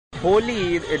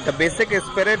Holi, the basic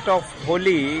spirit of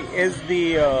Holi is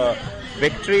the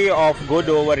victory of good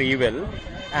over evil,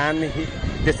 and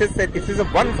this is a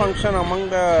one function among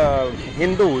the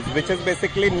Hindus, which is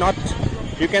basically not.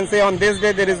 You can say on this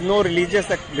day there is no religious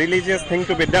thing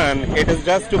to be done. It is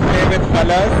just to play with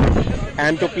colors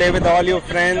and to play with all your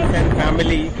friends and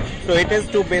family. So it is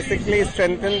to basically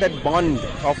strengthen that bond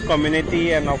of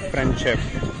community and of friendship.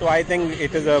 So I think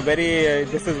it is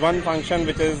this is one function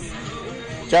which is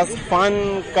just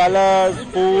fun, colors,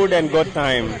 food and good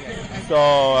time. So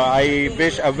I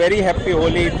wish a very happy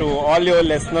Holi to all your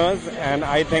listeners, and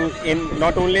I think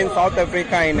not only in South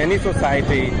Africa, in any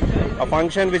society, a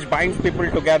function which binds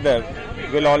people together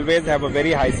will always have a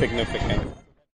very high significance.